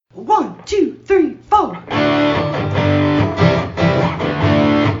1, 2, 3, 4. Mike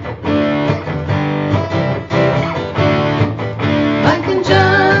and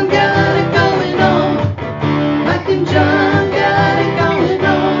John got it going on. Mike and John got it going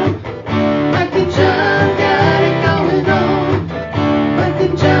on. Mike and John got it going on. Mike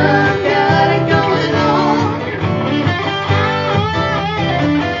and John got it going on.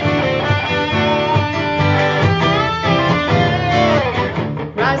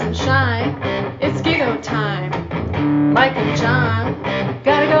 Rise and shine, it's Gigo time. Mike and John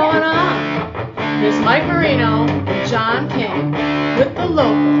got it going on. Here's Mike Marino and John King with the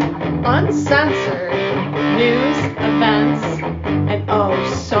local, uncensored news, events, and oh,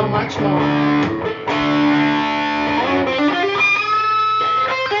 so much more.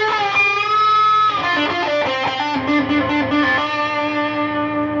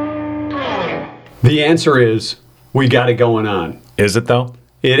 The answer is, we got it going on. Is it, though?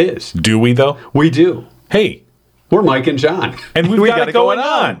 It is. Do we, though? We do. Hey. We're Mike and John. And we've got it going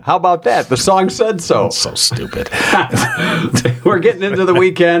on. How about that? The song said so. That's so stupid. We're getting into the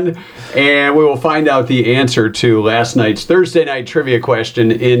weekend, and we will find out the answer to last night's Thursday night trivia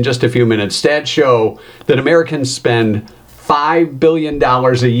question in just a few minutes. Stats show that Americans spend $5 billion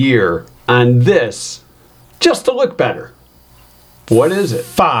a year on this just to look better. What is it?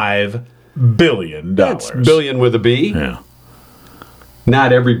 $5 billion. That's billion with a B. Yeah.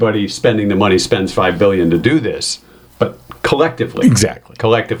 Not everybody spending the money spends $5 billion to do this, but collectively. Exactly.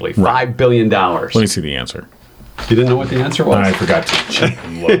 Collectively, Right. $5 billion. Let me see the answer. You didn't know what the answer was? I forgot to check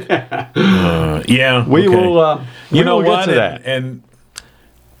and look. Yeah. We okay. will. You know will what? Get to that. And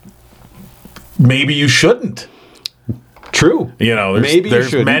maybe you shouldn't. True. You know, Maybe you there's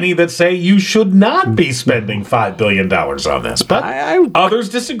shouldn't. many that say you should not be spending $5 billion on this, but others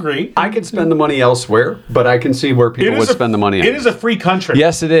disagree. I could spend the money elsewhere, but I can see where people would spend the money on. It is a free country.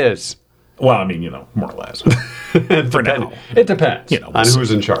 Yes, it is. Well, I mean, more or less. For now. It depends on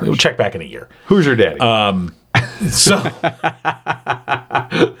who's in charge. We'll check back in a year. Who's your daddy? So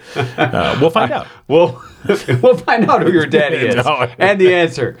we'll find out. We'll find out who your daddy is and the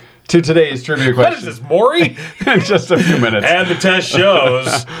answer to today's trivia question. What is this, Maury? In just a few minutes. And the test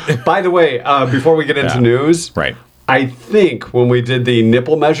shows. By the way, before we get into news, right? I think when we did the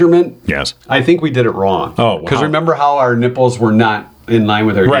nipple measurement, yes, I think we did it wrong. Oh, wow. Because remember how our nipples were not in line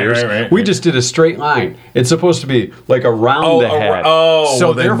with our ears? Right. We just did a straight line. It's supposed to be like around the head. well,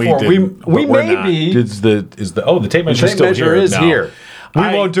 So then therefore, we may be. The tape measure The tape measure is here. We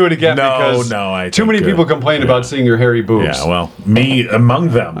won't do it again because too many people complain about seeing your hairy boobs. Yeah, well, me among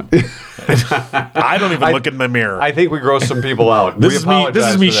them. I don't even look in the mirror. I think we gross some people out. This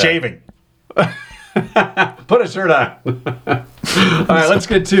is me shaving. Put a shirt on. All right, let's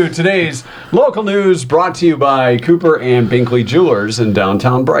get to today's local news brought to you by Cooper and Binkley Jewelers in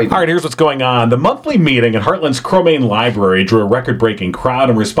downtown Brighton. All right, here's what's going on. The monthly meeting at Heartland's Cromaine Library drew a record-breaking crowd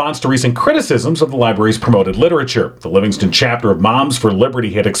in response to recent criticisms of the library's promoted literature. The Livingston chapter of Moms for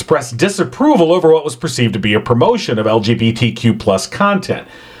Liberty had expressed disapproval over what was perceived to be a promotion of LGBTQ+ content.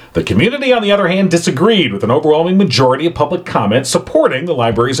 The community, on the other hand, disagreed, with an overwhelming majority of public comments supporting the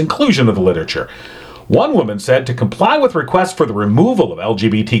library's inclusion of the literature. One woman said to comply with requests for the removal of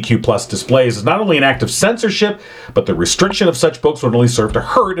LGBTQ+ displays is not only an act of censorship, but the restriction of such books would only serve to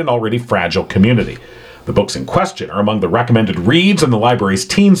hurt an already fragile community. The books in question are among the recommended reads in the library's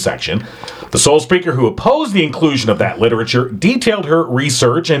teen section. The sole speaker who opposed the inclusion of that literature detailed her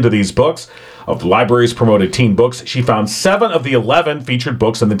research into these books. Of the library's promoted teen books, she found 7 of the 11 featured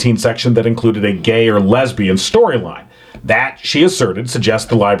books in the teen section that included a gay or lesbian storyline. That, she asserted, suggests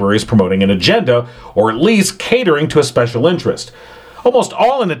the library is promoting an agenda, or at least catering to a special interest. Almost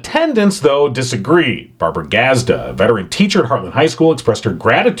all in attendance, though, disagreed. Barbara Gazda, a veteran teacher at Heartland High School, expressed her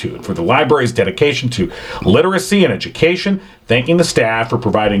gratitude for the library's dedication to literacy and education, thanking the staff for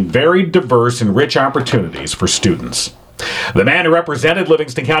providing very diverse and rich opportunities for students. The man who represented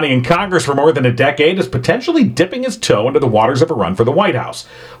Livingston County in Congress for more than a decade is potentially dipping his toe into the waters of a run for the White House.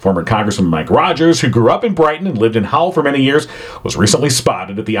 Former Congressman Mike Rogers, who grew up in Brighton and lived in Howell for many years, was recently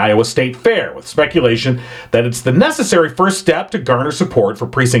spotted at the Iowa State Fair with speculation that it's the necessary first step to garner support for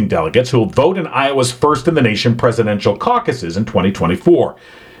precinct delegates who will vote in Iowa's first-in-the-nation presidential caucuses in 2024.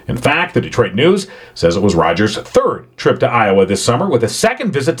 In fact, the Detroit News says it was Rogers' third trip to Iowa this summer, with a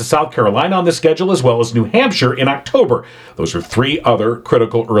second visit to South Carolina on the schedule, as well as New Hampshire in October. Those are 3 other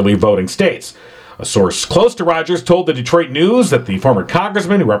critical early voting states. A source close to Rogers told the Detroit News that the former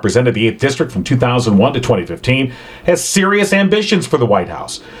congressman who represented the 8th District from 2001 to 2015 has serious ambitions for the White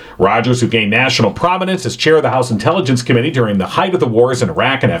House. Rogers, who gained national prominence as chair of the House Intelligence Committee during the height of the wars in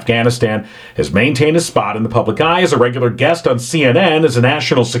Iraq and Afghanistan, has maintained his spot in the public eye as a regular guest on CNN as a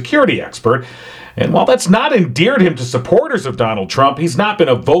national security expert. And while that's not endeared him to supporters of Donald Trump, he's not been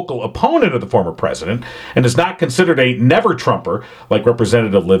a vocal opponent of the former president and is not considered a never-Trumper like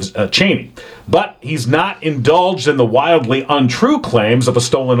Representative Liz Cheney. But he's not indulged in the wildly untrue claims of a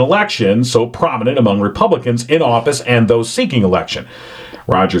stolen election so prominent among Republicans in office and those seeking election.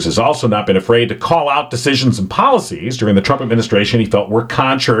 Rogers has also not been afraid to call out decisions and policies during the Trump administration he felt were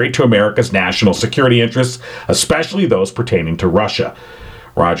contrary to America's national security interests, especially those pertaining to Russia.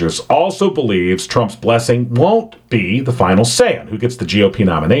 Rogers also believes Trump's blessing won't be the final say on who gets the GOP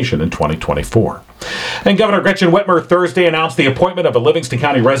nomination in 2024. And Governor Gretchen Whitmer Thursday announced the appointment of a Livingston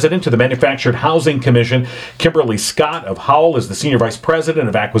County resident to the Manufactured Housing Commission. Kimberly Scott of Howell is the Senior Vice President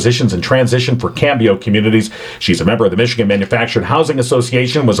of Acquisitions and Transition for Cambio Communities. She's a member of the Michigan Manufactured Housing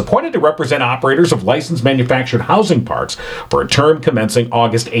Association and was appointed to represent operators of licensed manufactured housing parks for a term commencing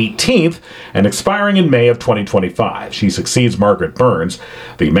August 18th and expiring in May of 2025. She succeeds Margaret Burns.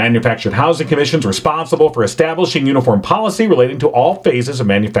 The Manufactured Housing Commission is responsible for establishing uniform policy relating to all phases of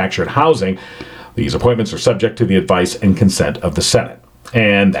manufactured housing. These appointments are subject to the advice and consent of the Senate.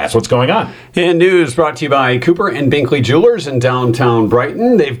 And that's what's going on. And news brought to you by Cooper and Binkley Jewelers in downtown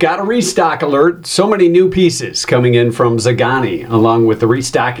Brighton. They've got a restock alert. So many new pieces coming in from Zagani, along with the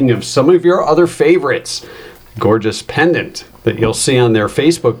restocking of some of your other favorites. Gorgeous pendant that you'll see on their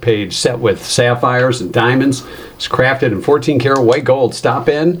Facebook page set with sapphires and diamonds. It's crafted in 14 karat white gold. Stop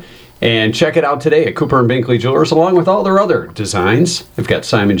in and check it out today at Cooper and Binkley Jewelers, along with all their other designs. They've got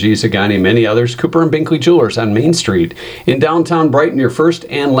Simon G. Zagani and many others. Cooper and Binkley Jewelers on Main Street in downtown Brighton, your first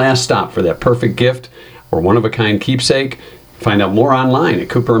and last stop for that perfect gift or one-of-a-kind keepsake. Find out more online at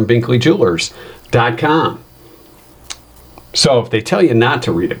cooperandbinkleyjewelers.com. So if they tell you not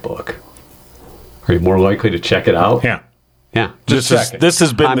to read a book, are you more likely to check it out? Yeah. Yeah. This has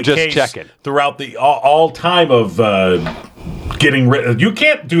been the case throughout the all time of getting rid. You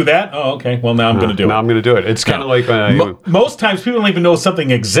can't do that. Oh, okay. Well, now I'm going to do it. Now I'm going to do it. It's kind of like most times people don't even know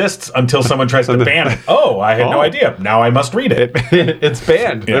something exists until someone tries to ban it. Oh, I had no idea. Now I must read it. It's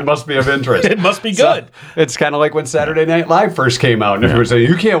banned. Yeah. It must be of interest. It must be good. So, it's kind of like when Saturday Night Live first came out, and everyone said,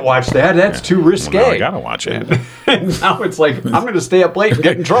 "You can't watch that. That's too risque." Well, now I got to watch it. And now it's like I'm going to stay up late and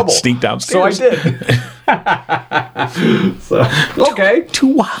get in trouble. Sneak downstairs. So I did. So, okay. Two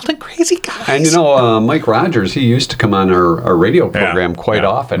wild and crazy guys. And Mike Rogers, he used to come on our radio program quite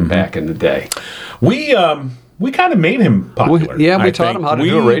often back in the day. We kind of made him popular. We taught him how to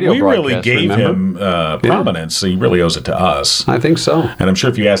do a radio broadcast. We really gave him prominence. So he really owes it to us. I think so. And I'm sure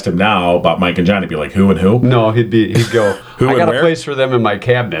if you asked him now about Mike and John, he'd be like, who and who? No, he'd go, who I and got where? a place for them in my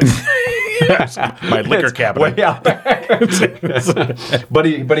cabinet. My liquor cabinet. But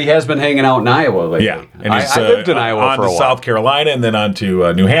he has been hanging out in Iowa lately. Yeah. And I lived in Iowa for a while. On to South Carolina and then on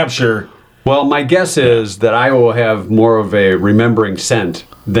to New Hampshire. Well, my guess is that Iowa will have more of a remembering scent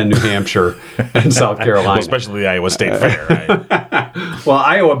than New Hampshire and South Carolina. Well, especially the Iowa State Fair, right? Well,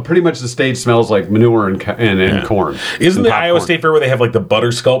 Iowa, pretty much the state smells like manure and corn. Isn't the Iowa State Fair where they have like the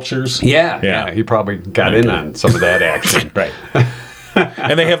butter sculptures? Yeah. He probably got in on some of that action. Right.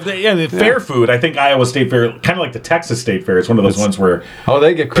 And they have the fair food. I think Iowa State Fair, kind of like the Texas State Fair, it's one of those ones where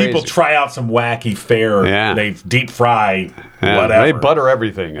they get crazy. People try out some wacky fare. Yeah. They deep fry whatever. They butter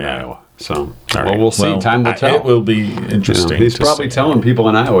everything in Iowa. So, right. We'll see. Time will tell. It will be interesting. He's probably telling people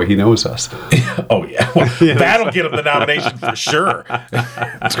in Iowa he knows us. Oh, yeah. Well, that'll get him the nomination for sure.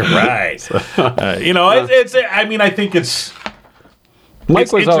 That's right. I think it's...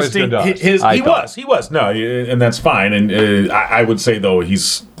 Mike was always good to us. He was. No, and that's fine. And I would say, though,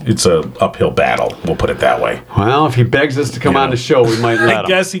 it's an uphill battle. We'll put it that way. Well, if he begs us to come on the show, we might let him. I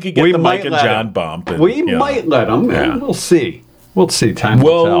guess he could get the Mike and John bump. And, we might let him. Yeah. We'll see. We'll see. Time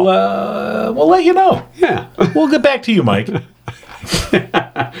will tell. We'll let you know. Yeah. We'll get back to you, Mike.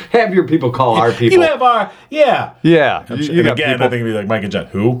 Have your people call our people. You have our... Yeah. Yeah. You got again, people. I think it'd be like Mike and John.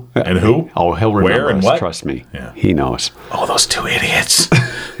 Who? And who? Oh, he'll remember Where and us, what? Trust me. Yeah. He knows. Oh, those two idiots.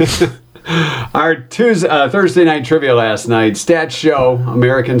 Our Thursday night trivia last night. Stats show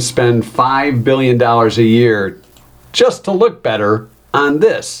Americans spend $5 billion a year just to look better on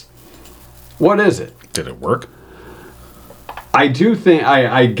this. What is it? Did it work? I do think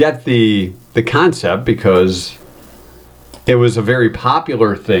I get the concept because it was a very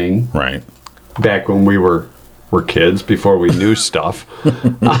popular thing, right? Back when we were kids, before we knew stuff.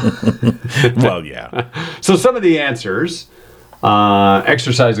 Well, yeah. So some of the answers: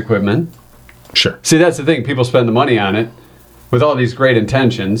 exercise equipment. Sure. See, that's the thing. People spend the money on it with all these great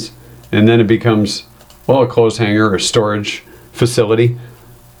intentions, and then it becomes a clothes hanger or storage facility.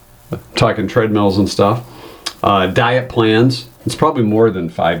 talking treadmills and stuff. Diet plans. It's probably more than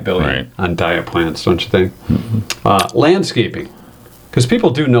 $5 billion on diet plans, don't you think? Landscaping, because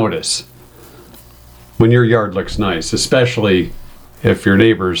people do notice when your yard looks nice, especially if your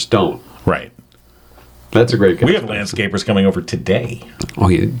neighbors don't. Right. That's a great guess. We have landscapers coming over today. Oh,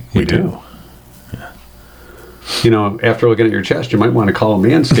 you do? Yeah. You know, after looking at your chest, you might want to call a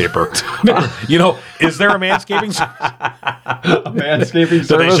manscaper. You know, is there a manscaping A manscaping service?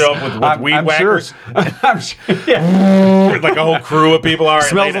 Do they show up with weed whackers? Sure. I'm sure. Yeah. Like a whole crew of people. All right,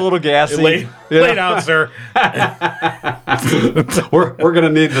 Smells a little gassy. Lay down, sir. We're going to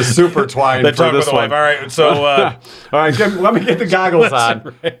need the super twine Let's for talk this with the one. wife. All right, so All right, let me get the goggles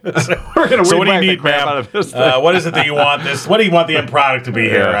on. We're going to so what do you whack the need, crap out ma'am? of this thing. What is it that you want? What do you want the end product to be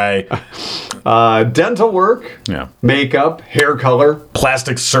here? Dental work, makeup, hair color.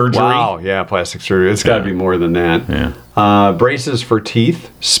 Plastic surgery. Wow, yeah, plastic surgery. It's got to be more than that. Yeah. Braces for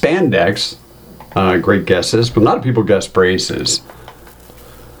teeth, spandex. Great guesses, but a lot of people guess braces.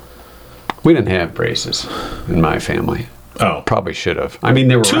 We didn't have braces in my family. Oh. Probably should have. I mean,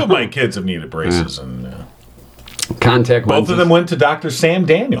 they were... Two of my kids have needed braces. And contact lenses. both of them went to Dr. Sam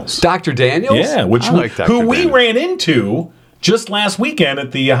Daniels. Dr. Daniels? Yeah, who we Daniels. ran into just last weekend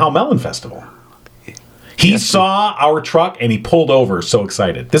at the How Melon Festival. He saw our truck and he pulled over so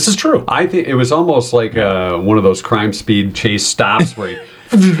excited. This is true. I think it was almost like one of those crime speed chase stops where he...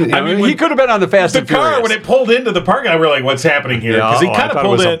 I mean, he could have been on the Fast and Furious. The car, when it pulled into the parking lot, we were like, what's happening here? Because he kind of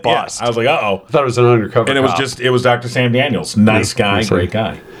pulled in. Yeah, I was like, uh-oh. I thought it was an undercover And it was Dr. Sam Daniels. Nice guy, great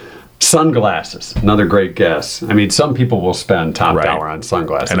guy. Sunglasses, another great guess. I mean, some people will spend top dollar on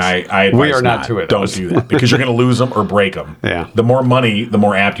sunglasses. And I we are not to it. Don't do that because you're going to lose them or break them. Yeah. The more money, the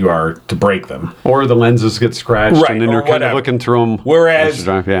more apt you are to break them. Or the lenses get scratched, and then you're kind of looking through them. Whereas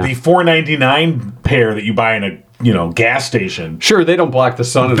the $4.99 pair that you buy in a gas station. Sure, they don't block the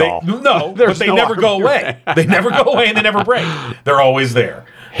sun at all. No, but they never go away. They never go away and they never break. They're always there.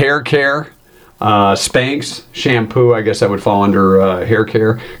 Hair care, Spanx, shampoo, I guess that would fall under hair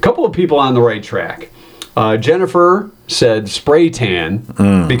care. A couple of people on the right track. Jennifer said spray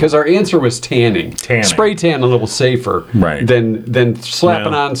tan because our answer was tanning. Spray tan a little safer than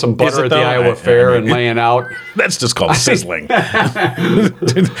slapping on some butter at the Iowa Fair and laying out. That's just called sizzling. Come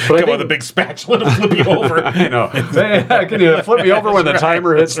with a big spatula to flip you over. I know. Can you flip me over when the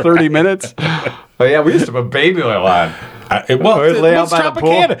timer hits 30 minutes? Oh yeah, we used to put baby oil on.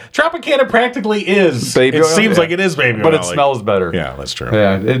 Tropicana. Tropicana practically is. Baby oil? It seems like it is baby oil. But it smells better. Yeah, that's true.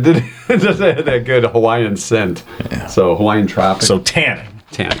 Yeah, it does have that good Hawaiian scent. Yeah. So Hawaiian tropic. So tanning.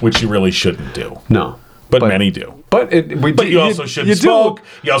 Which you really shouldn't do. No. But many do. But you also shouldn't smoke.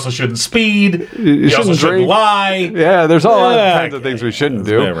 You also shouldn't speed. You also shouldn't lie. Yeah, there's all kinds of things we shouldn't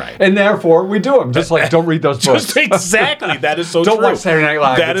do. Right. And therefore, we do them. Just like don't read those books. Exactly. That is so true. Don't watch Saturday Night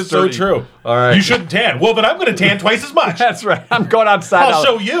Live. That is so true. All right. You shouldn't tan. Well, then I'm going to tan twice as much. That's right. I'm going outside. I'll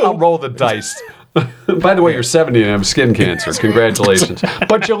show you. I'll roll the dice. By the way, you're 70 and have skin cancer. Congratulations.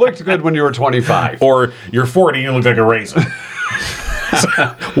 But you looked good when you were 25. Or you're 40 and you look like a raisin.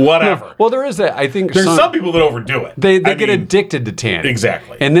 Whatever. No, well, there is that. I think there's some people that overdo it. They get addicted to tanning.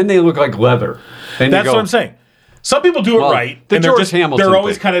 Exactly. And then they look like leather. And that's what I'm saying. Some people do it right. And they're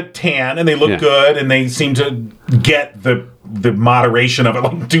always kind of tan and they look good and they seem to get the moderation of it,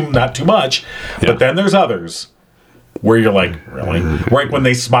 like not too much. Yeah. But then there's others where you're like, really? Right when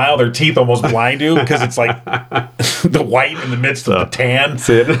they smile, their teeth almost blind you because it's like the white in the midst of the tan.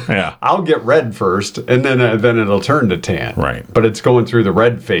 Yeah. I'll get red first, and then it'll turn to tan. Right. But it's going through the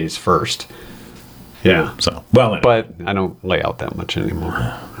red phase first. Yeah. So anyway. But I don't lay out that much anymore.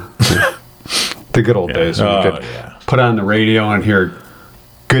 The good old days when you could put on the radio and hear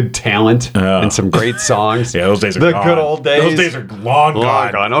good talent and some great songs. Yeah, those days are gone. The good old days. Those days are long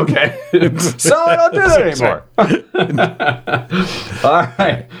gone. Okay. So I don't do that anymore. All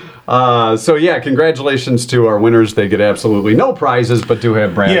right. So yeah, congratulations to our winners. They get absolutely no prizes, but do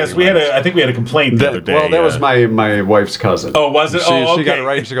have brand. Yes, I think we had a complaint the other day. Well, that was my wife's cousin. Oh, was it? She got it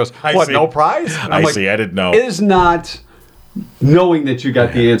right. She goes, "What? No prize?" I'm like, I didn't know. Is not knowing that you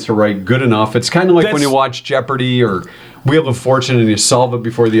got the answer right good enough? It's kind of like when you watch Jeopardy or Wheel of Fortune and you solve it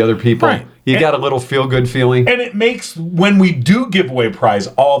before the other people. Right. You got a little feel-good feeling. And it makes, when we do give away a prize,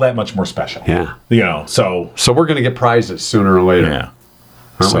 all that much more special. Yeah. You know, so we're going to get prizes sooner or later. Yeah.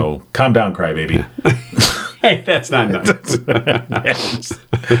 So calm down, crybaby. Hey, that's not nice.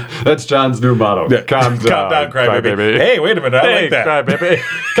 That's John's new motto. Yeah. Calm down, crybaby. Hey, wait a minute. I like that. Crybaby.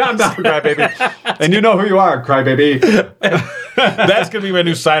 Calm down, crybaby. And you know who you are, crybaby. That's going to be my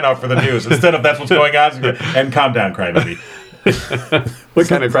new sign-off for the news. Instead of that's what's going on, and calm down, crybaby. What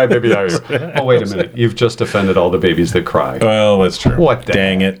kind of crybaby are you? Oh, wait a minute. You've just offended all the babies that cry. Well, that's true. What the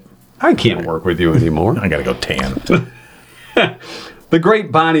Dang it. I can't work with you anymore. I gotta go tan. The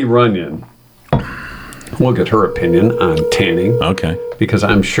great Bonnie Runyon. We'll get her opinion on tanning. Okay. Because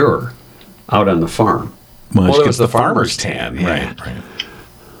I'm sure out on the farm. Well, it was the farmer's tan. Yeah. Right.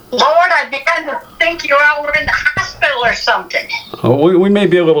 Lord, I began to think you all were in the hospital or something. Oh, we may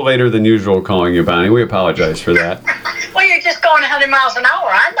be a little later than usual calling you, Bonnie. We apologize for that. Well, you're just going 100 miles an hour,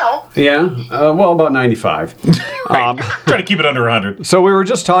 I know. Yeah, well, about 95. Try to keep it under 100. So we were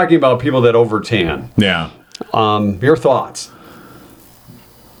just talking about people that over tan. Yeah. Your thoughts?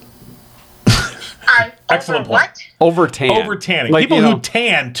 Excellent point. What? Over tan. Over tanning. Like, People who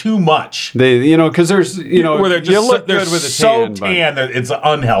tan too much. They, because there's, where they're just you look they're good with a so tan, tan that it's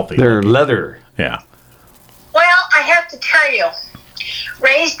unhealthy. They're leather. Yeah. Well, I have to tell you,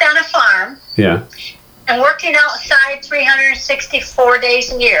 raised on a farm Yeah. and working outside 364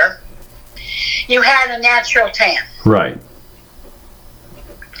 days a year, you had a natural tan. Right.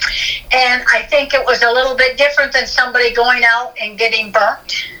 And I think it was a little bit different than somebody going out and getting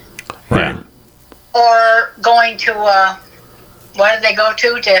burnt Right. or going to, what did they go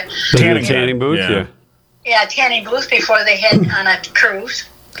to? Tanning booth, yeah. Yeah, tanning booth before they head on a cruise.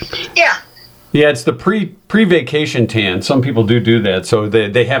 Yeah. Yeah, it's the pre-vacation tan. Some people do that, so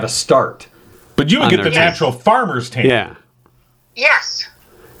they have a start. But you would On get the their tan. natural farmer's tan. Yeah. Yes.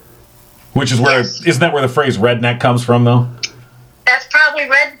 Which is where, Yes. isn't that where the phrase redneck comes from, though? That's probably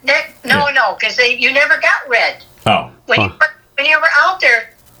redneck. No, because you never got red. Oh. When you were out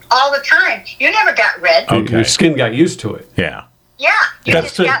there all the time, you never got red. Okay. Your skin got used to it. Yeah. Yeah, you That's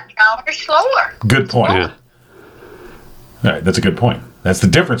just it. got younger, slower. Good point. Yeah. All right, that's a good point. That's the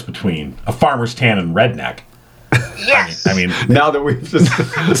difference between a farmer's tan and redneck. Yes. I mean, Now that we've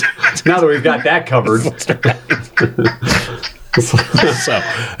got that covered. so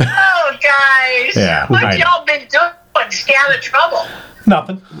Oh, guys. Yeah, What I know. y'all been doing to stay out of trouble?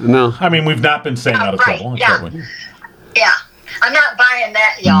 nothing. No. I mean, we've not been staying out of Right, trouble. yeah. have we? Yeah. I'm not buying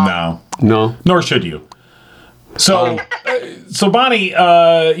that, y'all. No. No. Nor should you. So, Bonnie,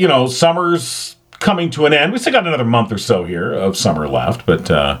 summer's coming to an end. We still got another month or so here of summer left, but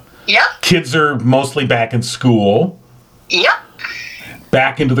Yep. kids are mostly back in school, Yep.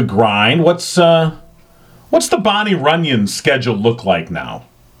 back into the grind. What's the Bonnie Runyon schedule look like now?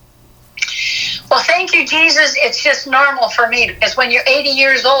 Well, thank you, Jesus. It's just normal for me because when you're 80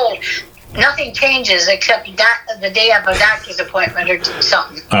 years old, nothing changes except the day of a doctor's appointment or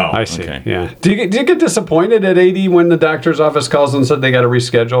something. Oh, I see. okay. Yeah. Do you get disappointed at 80 when the doctor's office calls and said they got to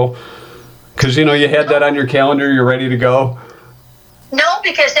reschedule? Because, you had that on your calendar, you're ready to go? No,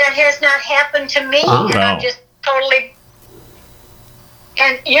 because that has not happened to me. Oh. And I'm No. just totally...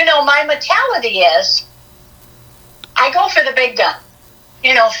 And, my mentality is I go for the big gun.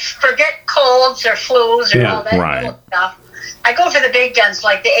 Forget colds or flus or Yeah, all that right. little stuff. I go for the big guns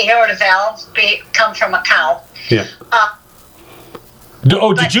like the aorta valve come from a cow. Yeah.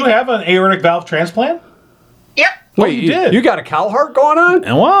 Did you have an aortic valve transplant? Yep. Wait, you did? You got a cow heart going on?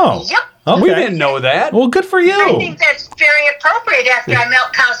 Wow. Yep. Okay. We didn't know that. Well, good for I you. think that's very appropriate after I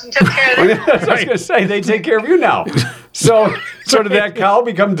milk cows and took care of them. That's what I was going to say. They take care of you now. So did that cow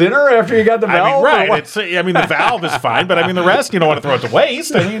become dinner after you got the valve? I mean, or right. what? The valve is fine, but the rest, you don't want to throw it to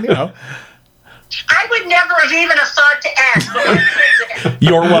waste. I would never have even have thought to ask, but my kids asked.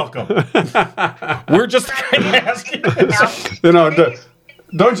 You're welcome. We're just kind of asking.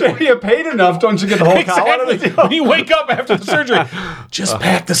 Don't you get paid enough? Don't you get the whole cow out of the Exactly. deal? When you wake up after the surgery, just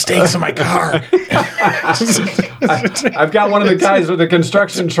pack the steaks in my car. I've got one of the guys with a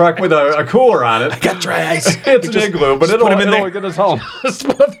construction truck with a cooler on it. Got dry ice. It's an igloo, but just put 'em in it'll there. get us home. Just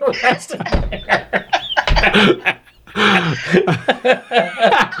put the rest in there.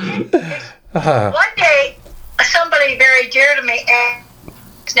 One day, somebody very dear to me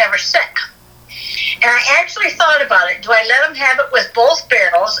was never sick. And I actually thought about it. Do I let them have it with both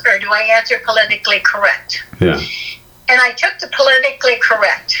barrels or do I answer politically correct? Yeah. And I took the politically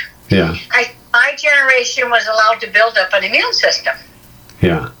correct. Yeah. My generation was allowed to build up an immune system.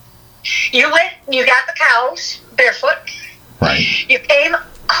 Yeah. You went and you got the cows barefoot. Right. You came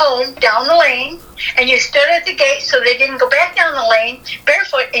home down the lane and you stood at the gate so they didn't go back down the lane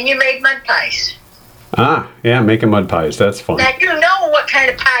barefoot and you made mud pies. Yeah, making mud pies. That's fun. Now you know what kind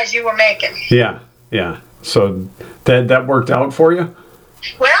of pies you were making. Yeah. So that worked out for you?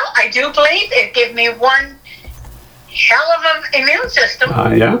 Well, I do believe it gave me one hell of an immune system.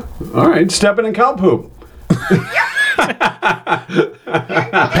 Yeah. All right. Stepping in cow poop. Pass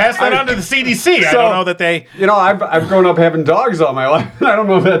that on to the CDC. I don't know that they. I've grown up having dogs all my life. I don't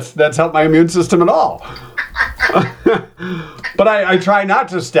know if that's helped my immune system at all. But I try not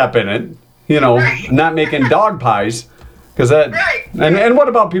to step in it. Not making dog pies. Because that. Right. And what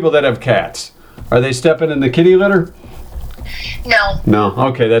about people that have cats? Are they stepping in the kitty litter? No, No.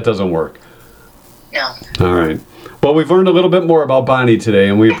 Okay, that doesn't work. no. All right. Well, we've learned a little bit more about Bonnie today,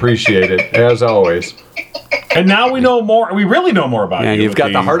 and we appreciate it, as always. And now we know more. We really know more about Yeah, you. you've with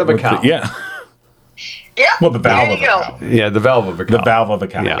got the heart of a cow. yeah. Yep. Well, the valve there of you a go. cow. Yeah, the valve of a cow. The valve of a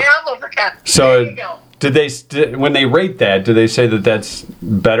cow. Yeah. Valve of a cow. So, there you go. did they when they rate that? Do they say that that's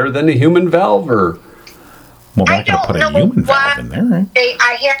better than the human valve, or? Well, they're I not going to put don't a know human why valve in there, right?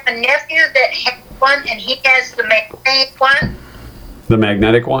 I have a nephew that has one, and he has the magnetic one. The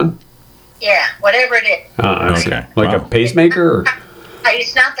magnetic one? Yeah, whatever it is. I see. Okay. Like a Wow. pacemaker? Or?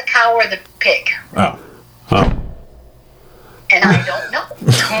 It's not the cow or the pig, Oh. Oh, and I don't know.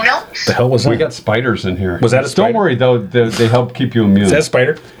 Who knows? The hell was that? we got spiders in here. Was that a Don't spider? worry though; they help keep you immune. Is that a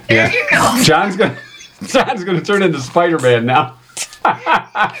spider? There you go. John's gonna turn into Spider-Man now.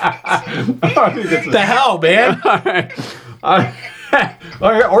 The hell, man?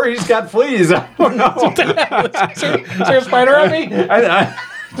 Or he's got fleas. I don't know. Is there a spider on me?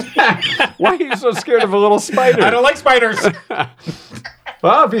 Why are you so scared of a little spider? I don't like spiders.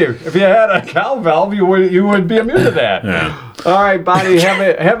 Well, if you had a cow valve, you would be immune to that. Yeah. All right, Bonnie,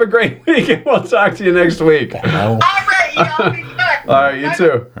 have a great week, and we'll talk to you next week. All right, y'all be good. All right, you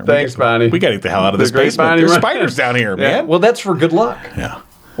too. Thanks, Bonnie. We got to get the hell out of this The great basement. Bonnie There's Run- spiders down here, Yeah, man. well, that's for good luck. Yeah.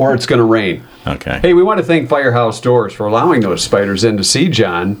 Or it's going to rain. Okay. Hey, we want to thank Firehouse Doors for allowing those spiders in to see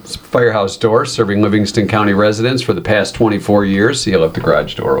John. Firehouse Doors, serving Livingston County residents for the past 24 years. So you left the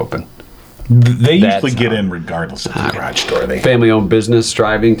garage door open. They That's usually get how- in regardless of the garage door. They Family-owned business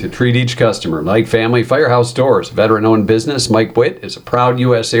striving to treat each customer like family. Firehouse Doors, veteran-owned business. Mike Witt is a proud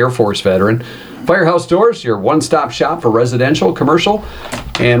U.S. Air Force veteran. Firehouse Doors, your one-stop shop for residential, commercial,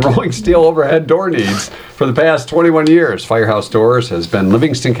 and rolling steel overhead door needs. For the past 21 years, Firehouse Doors has been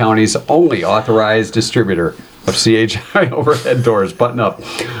Livingston County's only authorized distributor of CHI overhead doors. Button up.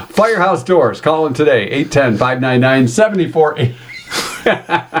 Firehouse Doors, call them today, 810-599-7480.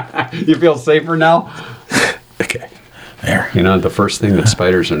 You feel safer now? okay. There. You know, the first thing that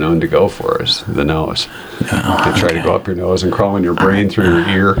spiders are known to go for is the nose. They try to go up your nose and crawl in your brain through your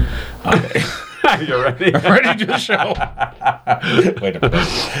ear. Okay. You ready? I'm ready to do the show. Wait a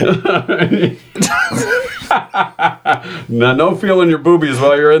minute. No feeling your boobies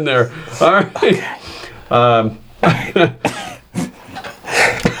while you're in there. All right.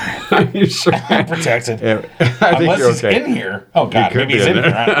 Are you sure? I'm protected. Yeah, I think Unless you're he's okay. in here. Oh, God. Could Maybe be he's in in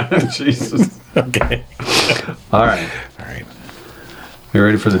here. there. Huh? Jesus. Okay. All right. All right. You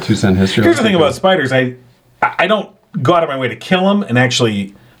ready for the 2-cent history? Here's the thing about spiders. I don't go out of my way to kill them, and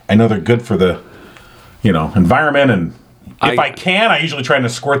actually, I know they're good for the, environment. And if I can, I usually try to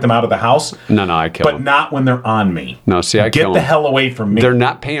squirt them out of the house. No, I kill But them. not when they're on me. No, see, I Get kill the them. hell away from me. They're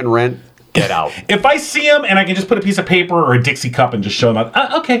not paying rent. Get out. If I see them and I can just put a piece of paper or a Dixie cup and just show them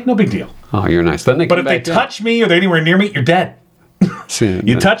out, okay, no big deal. Oh, you're nice. Then they But come if they back down. touch me or they're anywhere near me, you're dead. See,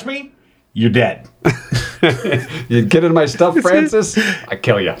 You touch me, you're dead. you get into my stuff, Francis, I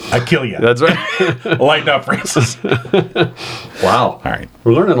kill you. I kill you. That's right. Lighten up, Francis. Wow. All right.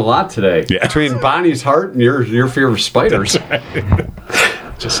 We're learning a lot today. Yeah. Between Bonnie's heart and your fear of spiders.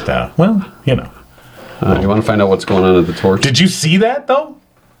 Just, You want to find out what's going on at the torch? Did you see that, though?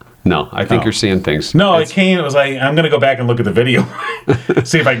 No, I think Oh. you're seeing things. No, It's- it was like, I'm going to go back and look at the video,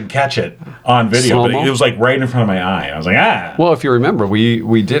 see if I can catch it on video. But Slow-mo? it was like right in front of my eye. I was like, Well, if you remember,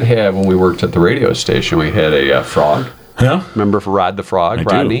 we did have, when we worked at the radio station, we had a frog. Yeah, Remember for Rod the Frog, I do.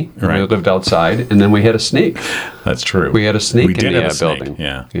 Rodney? Right. We lived outside, and then we had a snake. that's true. We had a snake We in did the have a snake, building.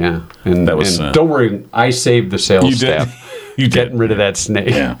 yeah. Yeah. And, That was, and don't worry, I saved the sales You did. staff. You did. Getting rid of that snake.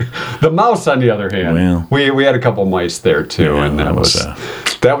 Yeah. The mouse, on the other hand, Well. we had a couple mice there too, Yeah, and that was,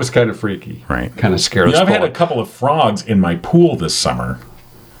 that was kind of freaky. Right. Kind of scared us. I've had a both. couple of frogs in my pool this summer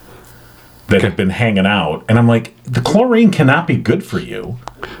that have been hanging out, and I'm like, the chlorine cannot be good for you.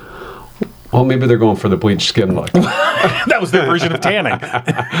 Well, maybe they're going for the bleached skin look. That was their version of tanning.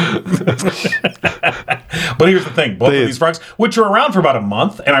 But here's the thing: both of these frogs, which were around for about a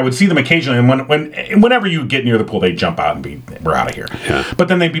month, and I would see them occasionally. And whenever you get near the pool, they jump out and we're out of here. Yeah. But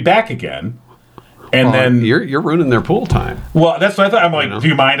then they'd be back again, and then you're ruining their pool time. well, that's what I thought. I'm like, do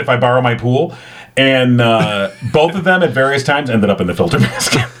you mind if I borrow my pool? And both of them at various times ended up in the filter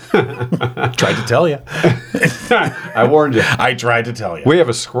basket. Tried to tell you. I warned you. I tried to tell you. We have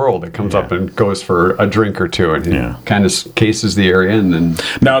a squirrel that comes up and goes for a drink or two, and he Yeah. kind of cases the area, and then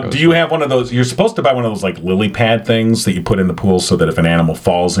Now, do you have one of those? You're supposed to buy one of those like lily pad things that you put in the pool so that if an animal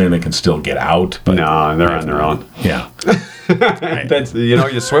falls in, it can still get out. But no, they're on their own. Yeah. That's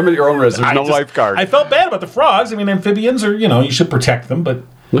you swim at your own risk. There's no lifeguard. I felt bad about the frogs. I mean, amphibians are, you should protect them, but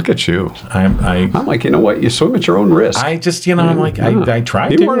Look at you. I'm like, you know what? You swim at your own risk. I just, I'm like, I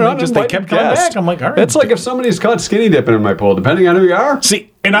tried to. weren't They kept coming back. I'm like, all right. It's like if somebody's caught skinny dipping in my pool, depending on who you are. See,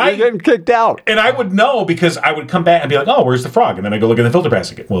 you're getting kicked out. And I would know because I would come back and be like, oh, where's the frog? And then I go look at the filter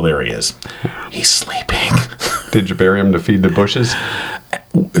basket. Well, there he is. He's sleeping. Did you bury him to feed the bushes?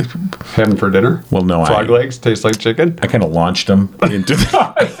 Have him for dinner? Well, no. Frog legs taste like chicken? I kind of launched him into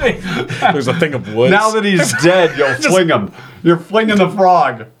the... There's a thing of wood. Now that he's dead, you'll fling him. You're flinging the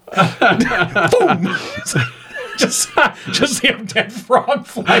frog. Boom! just see a dead frog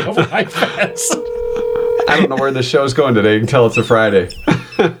fly over my fence. I don't know where the show's going today. You can tell it's a Friday.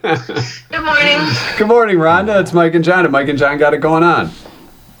 Good morning. Good morning, Rhonda. It's Mike and John. And Mike and John got it going on.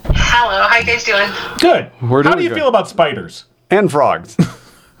 Hello. How you guys doing? Good. We're How doing do you good. feel about spiders? And frogs.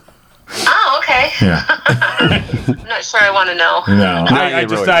 Oh, okay. Yeah. I'm not sure I want to know. No.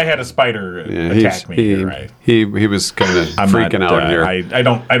 really. I had a spider attack me here, right? He was kind of freaking out here. I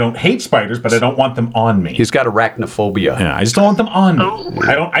don't hate spiders, but I don't want them on me. He's got arachnophobia. Yeah, I just don't want them on me.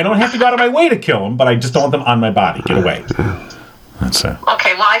 I don't have to go out of my way to kill them, but I just don't want them on my body. Get away. That's it.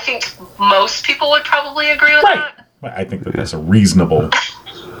 Okay, well, I think most people would probably agree with Right. that. I think that's a reasonable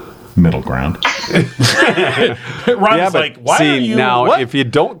middle ground. Ron's like, why see, are you... now, what? if you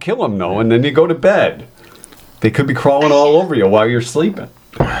don't kill them, though, and then you go to bed, they could be crawling all over you while you're sleeping.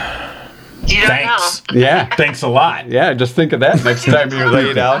 You don't Thanks. Yeah. Thanks a lot. Yeah, just think of that next time you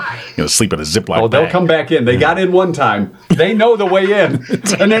lay down. Sleep in a Ziploc Oh, they'll bag. come back in. They got in one time. They know the way in.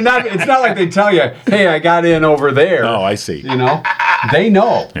 And they're not. It's not like they tell you, hey, I got in over there. Oh, I see. You know? They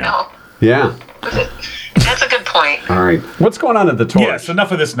know. know. Yeah. That's a good point. All right. What's going on at the torch? Yes,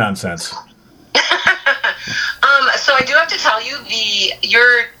 enough of this nonsense. So I do have to tell you,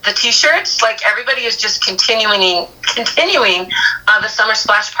 the t-shirts, like everybody is just continuing the summer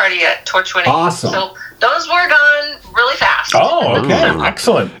splash party at Torch 180. Awesome. So those were gone really fast. Oh, okay.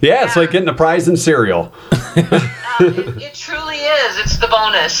 Excellent. Yeah, it's like getting a prize in cereal. It truly is. It's the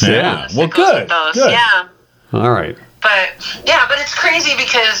bonus. Yeah. Bonus Well, that goes with good. those. Good. Yeah. All right. But it's crazy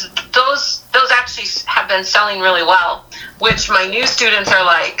because those actually have been selling really well, which my new students are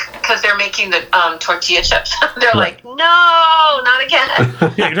like, because they're making the tortilla chips. They're like, no, not again.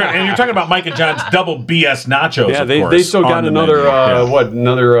 Yeah, and you're talking about Mike and John's double BS nachos. Yeah, of they course, still got on the another, menu.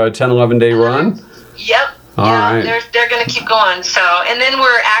 another 10, 11 day run? Yep. All right. They're going to keep going. So, and then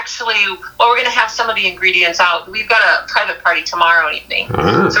we're going to have some of the ingredients out. We've got a private party tomorrow evening. So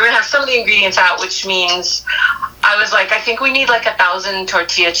we're going to have some of the ingredients out, which means I was like, I think we need like 1,000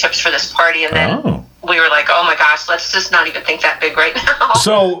 tortilla chips for this party. And then we were like, oh my gosh, let's just not even think that big right now.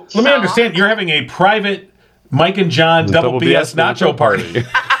 So let me understand. You're having a private Mike and John double BS nacho party.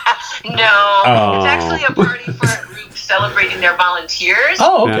 No, it's actually a party for a group celebrating their volunteers.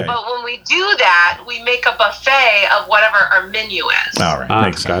 Oh, okay. But when we do that, we make a buffet of whatever our menu is. All right.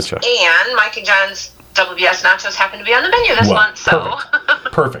 Makes sense. Gotcha. And Mike and John's double BS nachos happen to be on the menu this month, so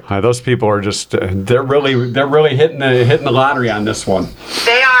Perfect. Those people are just, they're really hitting the lottery on this one.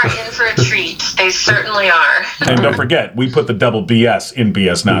 they are in for a treat. They certainly are. And don't forget, we put the double BS in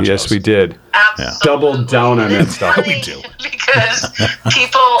BS nachos. Yes, we did. Absolutely. Double down on that stuff. We do. Because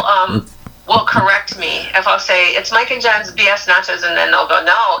people will correct me if I'll say it's Mike and John's BS nachos, and then they'll go,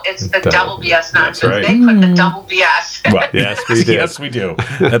 no, it's the double BS nachos. That's right. They put the double BS. Well, Yes, we did. Yes, we do.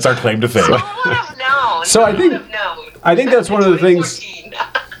 That's our claim to fame. Who would have known? So I think- Who would have known? I think that's one of the things. 2014.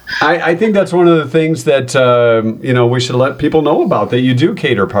 I think that's one of the things that we should let people know about, that you do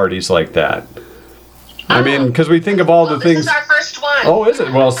cater parties like that. I mean, because we think of all the This things. is our first one. Oh, is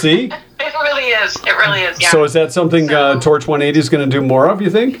it? Well, see. It really is. It really is. Yeah. So is that something Torch 180 is going to do more of, you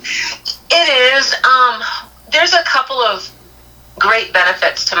think? It is. There's a couple of great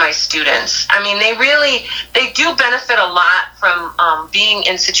benefits to my students. I mean, they do benefit a lot from being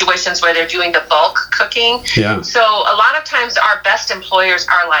in situations where they're doing the bulk cooking. Yeah. So a lot of times our best employers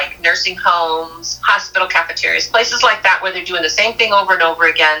are like nursing homes, hospital cafeterias, places like that where they're doing the same thing over and over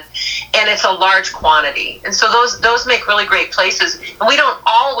again, and it's a large quantity. And so those make really great places. And we don't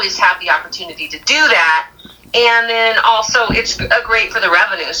always have the opportunity to do that. And then also it's great for the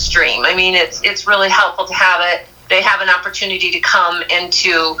revenue stream. I mean, it's really helpful to have it. They have an opportunity to come and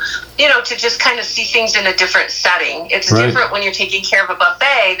to just kind of see things in a different setting. It's Right. different when you're taking care of a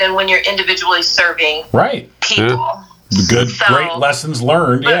buffet than when you're individually serving Right. people. Good, So- great lessons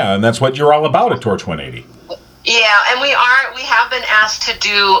learned. Yeah, and that's what you're all about at Torch 180. Yeah, and we have been asked to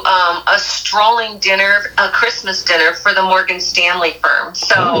do a strolling dinner, a Christmas dinner for the Morgan Stanley firm.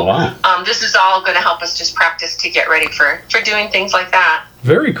 So Oh, wow. this is all going to help us just practice to get ready for doing things like that.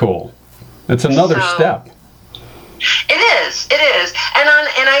 Very cool. That's another So- step. It is, and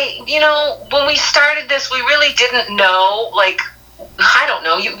I, when we started this, we really didn't know like I don't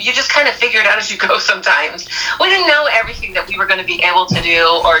know, you just kind of figure it out as you go sometimes. We didn't know everything that we were going to be able to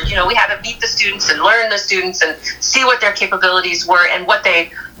do, or, we had to meet the students and learn the students and see what their capabilities were and what their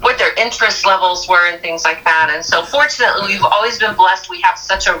interest levels were and things like that. And so fortunately, we've always been blessed. We have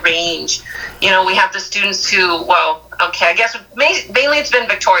such a range. We have the students who, I guess mainly it's been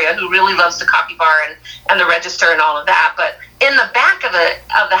Victoria, who really loves the copy bar and the register and all of that. But in the back of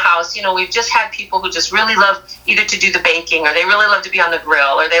the house, we've just had people who just really love either to do the baking, or they really love to be on the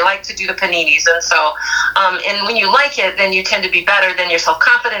grill, or they like to do the paninis. And so, and when you like it, then you tend to be better, then your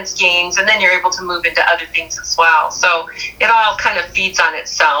self-confidence gains, and then you're able to move into other things as well. So it all kind of feeds on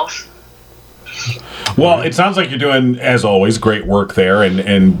itself. Well, it sounds like you're doing, as always, great work there,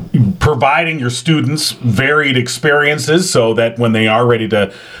 and providing your students varied experiences so that when they are ready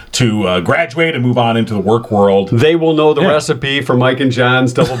to graduate and move on into the work world, they will know the recipe for Mike and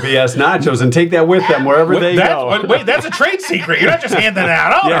John's Double BS nachos and take that with them wherever they go. Wait, that's a trade secret. You're not just handing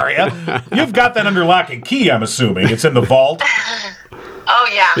that out, are you? You've got that under lock and key, I'm assuming. It's in the vault. Oh,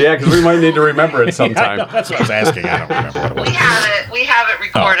 yeah. Yeah, because we might need to remember it sometime. Yeah, that's what I was asking. I don't remember what it was. We have it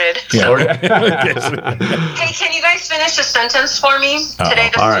recorded. Oh, yeah. Hey, can you guys finish a sentence for me? Today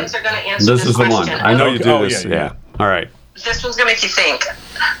the students are going to answer this question. This is the one. I know you do this. Yeah. All right. This one's going to make you think.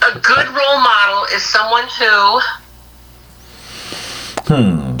 A good role model is someone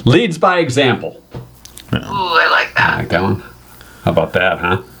who... leads by example. Ooh, I like that. I like that one. How about that,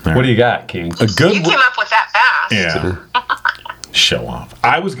 huh? Right. What do you got, King? You came up with that fast. Yeah. Show off.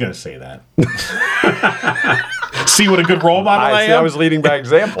 I was going to say that. See what a good role model I am? I was leading by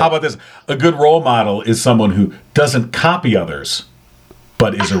example. How about this? A good role model is someone who doesn't copy others,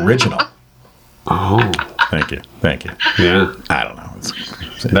 but is original. Oh. Thank you. Yeah. I don't know.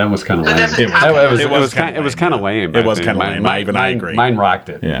 That was kind of lame. It was kind of lame. It was kind of lame. I agree. Mine rocked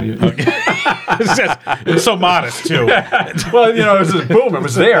it. Yeah. Okay. It was so modest, too. Well, it was just boom. It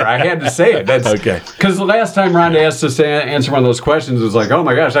was there. I had to say it. That's okay. Because the last time Rhonda asked us to answer one of those questions, it was like, oh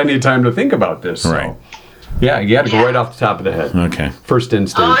my gosh, I need time to think about this. So, right. Yeah, you had to go right off the top of the head. Okay. First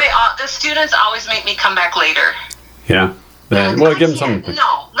instinct. The students always make me come back later. Yeah. Well, give them something.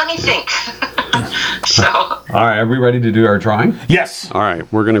 No, let me think. So. All right, are we ready to do our drawing? Yes. All right,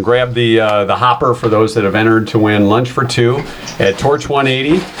 we're going to grab the hopper for those that have entered to win lunch for two at Torch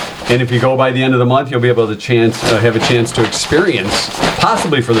 180. And if you go by the end of the month, you'll be able to have a chance to experience,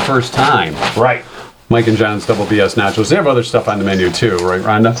 possibly for the first time, right, Mike and John's Double BS nachos. They have other stuff on the menu too, right,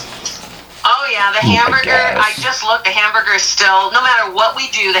 Rhonda? Oh, yeah, the hamburger. I just looked. The hamburger is still, no matter what we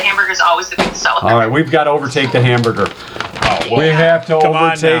do, the hamburger is always the big seller. All right, we've got to overtake the hamburger. We have to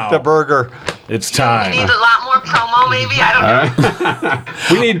overtake the burger. It's time. We need a lot more promo, maybe. I don't know.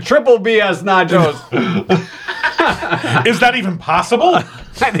 We need triple BS nachos. Is that even possible? I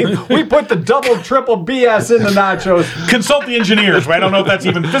think we put the double, triple BS in the nachos. Consult the engineers. I don't know if that's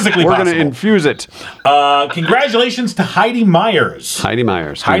even physically possible. We're going to infuse it. Congratulations to Heidi Myers. Heidi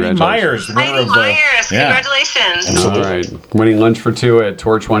Myers. Congratulations. Absolutely. All right. Winning lunch for two at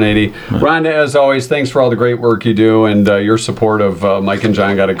Torch 180. Rhonda, as always, thanks for all the great work you do and your support of Mike and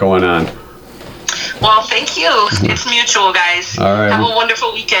John Got It Going On. Well, thank you. It's mutual, guys. All right. Have a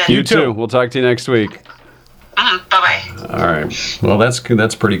wonderful weekend. You too. We'll talk to you next week. Bye-bye. All right. Well,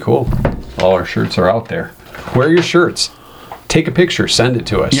 that's pretty cool. All our shirts are out there. Wear your shirts. Take a picture. Send it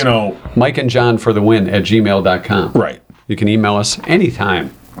to us. Mike and John for the win at gmail.com. Right. You can email us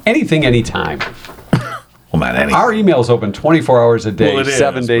anytime. Anything, anytime. Well, not anything. Our email's open 24 hours a day,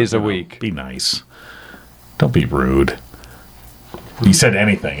 7 days a week. Be nice. Don't be rude. You said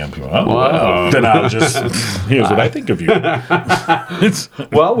anything. I'm going, then I'll just, here's what I think of you.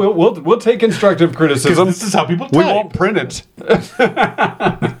 Well, we'll take constructive criticism. This is how people type. We won't print it.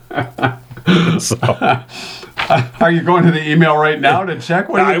 Are you going to the email right now to check?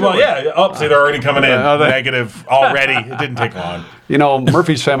 What are you doing? Yeah. See, they're already coming in. Negative already. It didn't take long.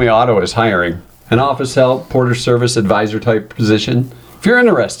 Murphy's Family Auto is hiring an office help, porter service advisor type position. If you're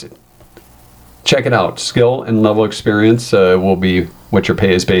interested, check it out. Skill and level experience will be what your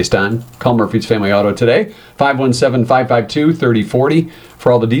pay is based on. Call Murphy's Family Auto today, 517-552-3040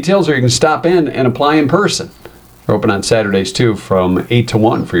 for all the details, or you can stop in and apply in person. We're open on Saturdays, too, from 8 to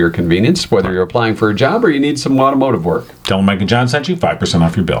 1 for your convenience, whether you're applying for a job or you need some automotive work. Tell them Mike and John sent you 5%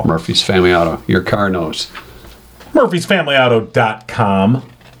 off your bill. Murphy's Family Auto. Your car knows. Murphy'sFamilyAuto.com.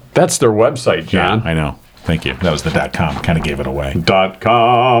 That's their website, John. Yeah, I know. Thank you. That was the .com. Kind of gave it away.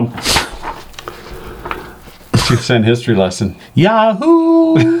 .com. You send history lesson.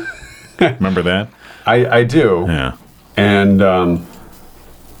 Yahoo! Remember that? I do. Yeah. And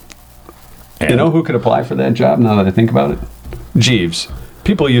you know who could apply for that job now that I think about it? Jeeves.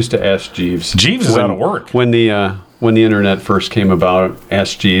 People used to ask Jeeves. Jeeves is out of work. When the when the internet first came about,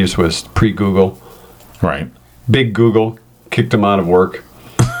 Ask Jeeves was pre-Google. Right. Big Google kicked him out of work.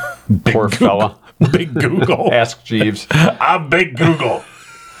 Poor fella. Big Google. Ask Jeeves. I'm Big Google.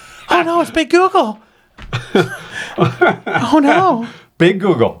 Oh no, it's Big Google. Oh no. Big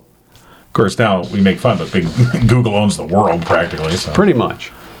Google. Of course, now we make fun, but Big Google owns the world practically. So. Pretty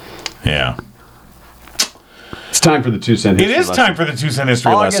much. Yeah. It's time for the 2 cent history It is lesson. time for the 2 cent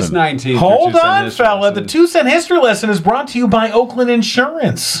history August lesson. 19th. Hold 2 cent on, history fella. lesson. The 2 cent history lesson is brought to you by Oakland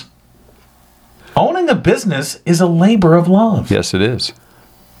Insurance. Owning a business is a labor of love. Yes, it is.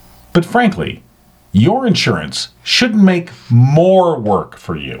 But frankly, your insurance shouldn't make more work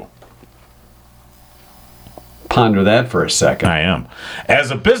for you. Ponder that for a second. I am.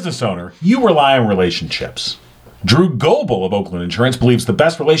 As a business owner, you rely on relationships. Drew Goebel of Oakland Insurance believes the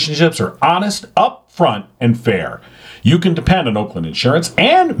best relationships are honest, upfront, and fair. You can depend on Oakland Insurance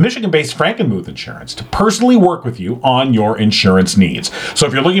and Michigan-based Frankenmuth Insurance to personally work with you on your insurance needs. So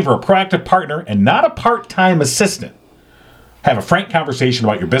if you're looking for a proactive partner and not a part-time assistant, have a frank conversation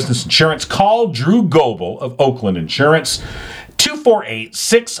about your business insurance, call Drew Goebel of Oakland Insurance,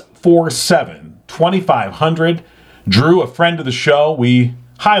 248-647-2500. Drew, a friend of the show, we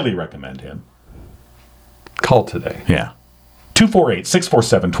highly recommend him. Call today. Yeah.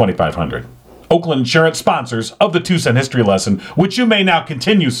 248-647-2500. Oakland Insurance, sponsors of the 2 cent history lesson, which you may now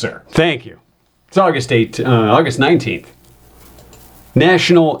continue, sir. Thank you. It's August 19th.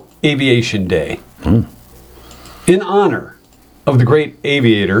 National Aviation Day. In honor of the great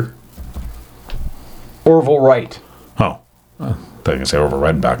aviator, Orville Wright. Oh. I thought you were going to say over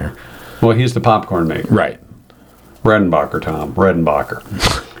Redenbacher. Well, he's the popcorn maker. Right. Redenbacher, Tom.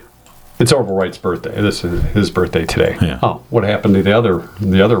 Redenbacher. It's Orville Wright's birthday. This is his birthday today. Yeah. Oh, what happened to the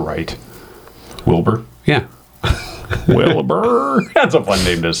other Wright? Wilbur. Yeah. Wilbur. That's a fun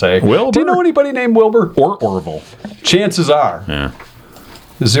name to say. Wilbur? Do you know anybody named Wilbur? Or Orville. Chances are. Yeah.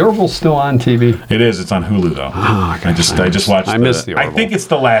 Is Orville still on TV? It is. It's on Hulu, though. Oh, I just watched I missed the I Orville. think it's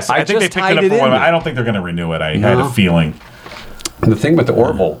the last. I think they just picked it tied up it for one. in. I don't think they're going to renew it. I had a feeling. The thing with the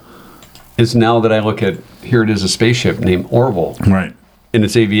Orville is now that I look at, here it is, a spaceship named Orville. Right. And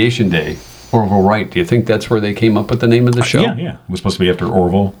it's Aviation Day. Orville Wright. Do you think that's where they came up with the name of the show? Yeah. It was supposed to be after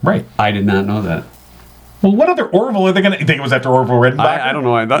Orville. Right. I did not know that. Well, what other Orville are they going to... You think it was after Orville Redenbacher? I don't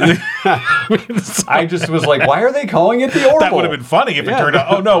know. I just was like, why are they calling it the Orville? That would have been funny if it turned out...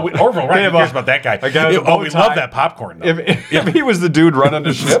 Oh, no, Orville, right? Who cares about that guy? A guy with a bow We tie. love that popcorn, though. If he was the dude running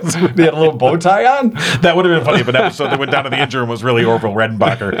the ship, he had a little bow tie on. That would have been funny if an episode that went down to the engine room was really Orville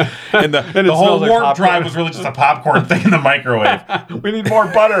Redenbacher. And the it whole smells like warp popcorn. drive was really just a popcorn thing in the microwave. We need more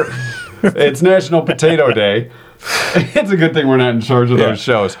butter. It's National Potato Day. It's a good thing we're not in charge of those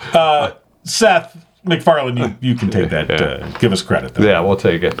shows. Seth MacFarlane, you can take that. Give us credit, though. Yeah, we'll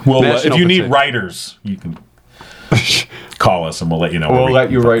take it. Well, if National you need Potato- writers, you can call us and we'll let you know. We'll let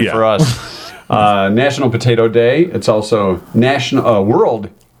you write for us. National Potato Day. It's also National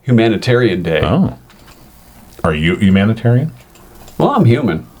World Humanitarian Day. Oh. Are you humanitarian? Well, I'm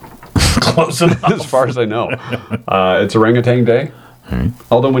human, Close enough. as far as I know. It's Orangutan Day.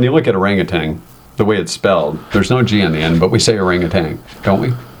 Although when you look at orangutan, the way it's spelled, there's no G on the end, but we say orangutan, don't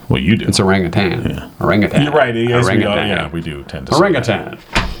we? Well, you do. It's orangutan. Yeah. Orangutan. You're right. Yes, Orangutan. we do tend to say Orangutan.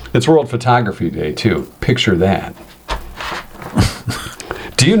 It's World Photography Day, too. Picture that.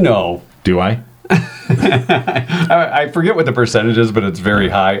 Do you know... Do I? I forget what the percentage is, but it's very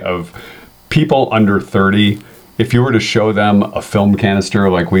high of people under 30. If you were to show them a film canister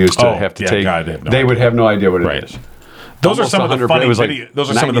like we used to have to take, God, they they would have no idea what it is. Those are Almost some of the 100, funny it was like videos. Those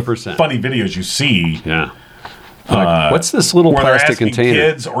are some of the 90%. funny videos you see. Yeah. Like, what's this little Where they're plastic asking container?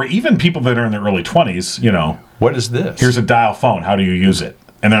 kids, or even people that are in their early 20s, you know, What is this? here's a dial phone. How do you use it?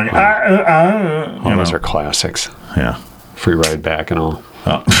 And they're like, Those are classics. yeah. Free ride back and all.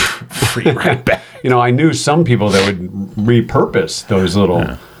 Free right back. You know, I knew some people that would repurpose those little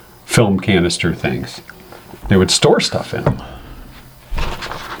film canister things. They would store stuff in them.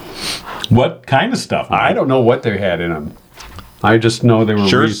 What kind of stuff? I don't know what they had in them. I just know they were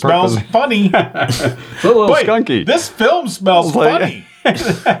Sure smells funny. It's a little Boy, skunky. this film smells Like-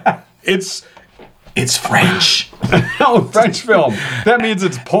 funny. It's French. Oh, French film. That means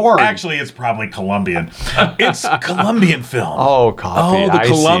it's porn. Actually, it's probably Colombian. It's Colombian film. Oh, coffee. Oh, the I see,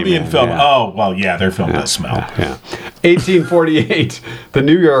 Colombian man. film. Yeah. Oh, well, yeah, their film does smell. Yeah. 1848, the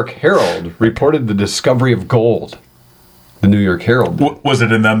New York Herald reported the discovery of gold. The New York Herald. Was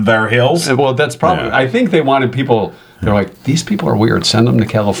it in them there hills? Well, that's probably. Yeah. I think they wanted people. They're like, these people are weird. Send them to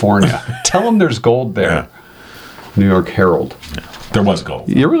California. Tell them there's gold there. Yeah. New York Herald. There was gold.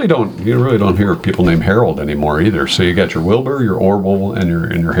 You really don't hear people named Harold anymore either. So you got your Wilbur, your Orville, and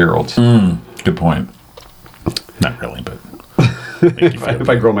your Heralds. Good point. Not really, but if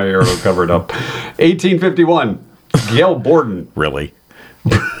I grow my hair, it'll cover it up. 1851, Gail Borden. really.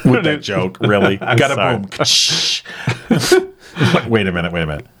 With that joke, really. Got a boom. Wait a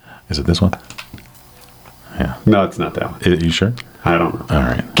minute. Is it this one? Yeah. No, it's not that one. Are you sure? I don't know. All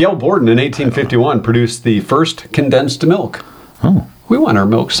right. Gail Borden in 1851 produced the first condensed milk. Oh. We want our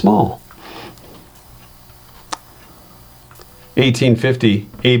milk small. 1850,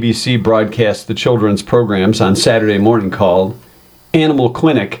 ABC broadcast the children's programs on Saturday morning called Animal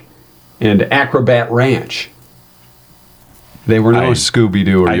Clinic and Acrobat Ranch. They were no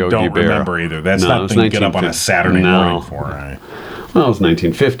Scooby-Doo or Yogi Bear. I don't remember either. That's not thing to get up on a Saturday morning for. Right? Well, it was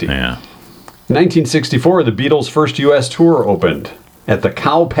 1950. Yeah. 1964, the Beatles' first U.S. tour opened at the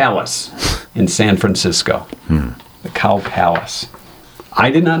Cow Palace in San Francisco. The Cow Palace. I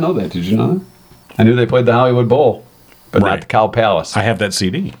did not know that. Did you know that? I knew they played the Hollywood Bowl, but not the Cow Palace. I have that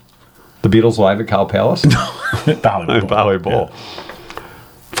CD. The Beatles live at Cow Palace? The Hollywood Bowl. Yeah.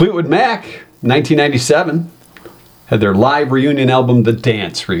 Fleetwood Mac, 1997, had their live reunion album, The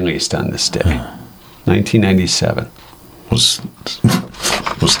Dance, released on this day. 1997. Was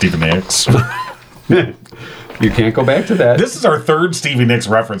Stevie Nicks. You can't go back to that. This is our third Stevie Nicks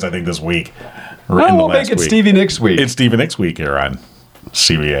reference, I think, this week. We'll make it Stevie Nicks week. It's Stevie Nicks week here on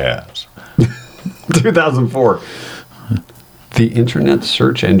CBS. 2004. The internet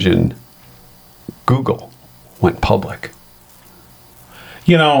search engine Google went public.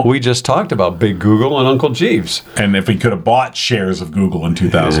 You know, We just talked about Big Google and Uncle Jeeves. and if we could have bought shares of Google in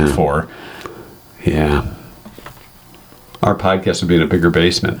 2004. Yeah. Our podcast would be in a bigger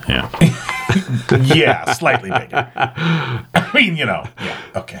basement. Yeah. Yeah, slightly bigger. I mean, yeah,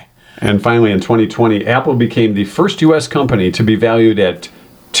 okay. And finally, in 2020, Apple became the first U.S. company to be valued at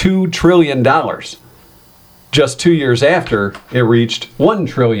 $2 trillion. Just 2 years after, it reached $1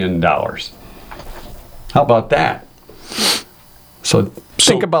 trillion. How about that? So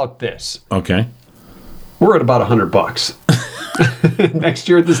think about this. Okay. We're at about $100. Next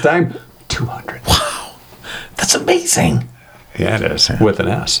year at this time, 200. Wow. That's amazing. Yeah, it is. With an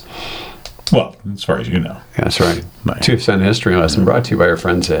S. Well, as far as you know. That's right. Right. 2-cent history lesson brought to you by our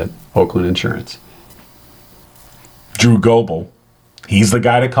friends at Oakland Insurance. Drew Goebel, he's the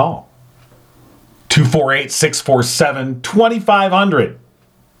guy to call. 248-647-2500.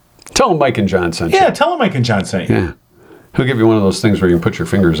 Tell him Mike and John sent you. Yeah, tell him Mike and John sent you. Yeah. He'll give you one of those things where you can put your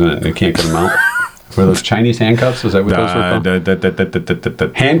fingers in it and you can't get them out. Were those Chinese handcuffs? Is that what those were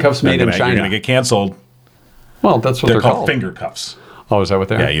called? Handcuffs made in China. You're going to get canceled. Well, that's what They're they're called called. finger cuffs. Oh, is that what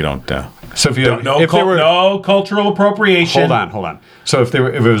they are? Yeah, you don't. So if you No cultural appropriation. Hold on. So if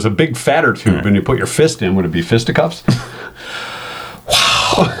it was a big fatter tube and you put your fist in, would it be fisticuffs?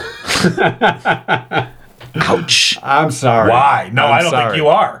 Wow. Ouch. I'm sorry. Why? No, I don't think you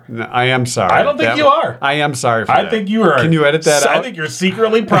are. No, I am sorry. I don't think you are. I am sorry for that. I think you are. Can you edit that out? I think you're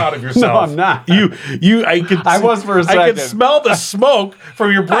secretly proud of yourself. No, I'm not. I was for a second. I could smell the smoke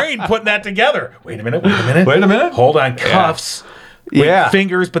from your brain putting that together. Wait a minute. Wait a minut. Hold on. Cuffs. With Yeah.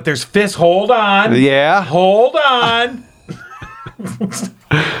 fingers, but there's fists. Hold on. Yeah. Hold on.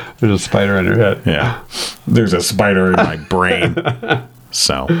 There's a spider on your head. Yeah. There's a spider in my brain.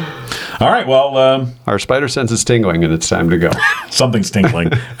 So, all right. Well, Our spider sense is tingling and it's time to go. something's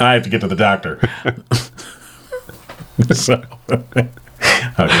tinkling. I have to get to the doctor. So, okay.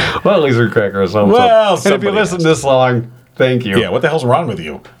 Well, at least we crack ourselves Well, up. And if you somebody listen has. this long, thank you. Yeah. What the hell's wrong with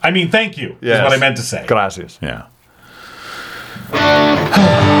you? I mean, thank you. Yes. Is what I meant to say. Gracias. Yeah.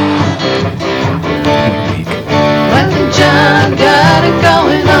 Mike and John got it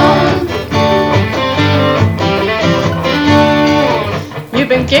going on. You've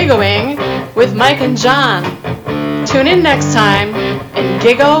been giggling with Mike and John. Tune in next time and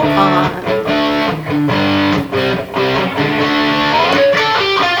giggle on.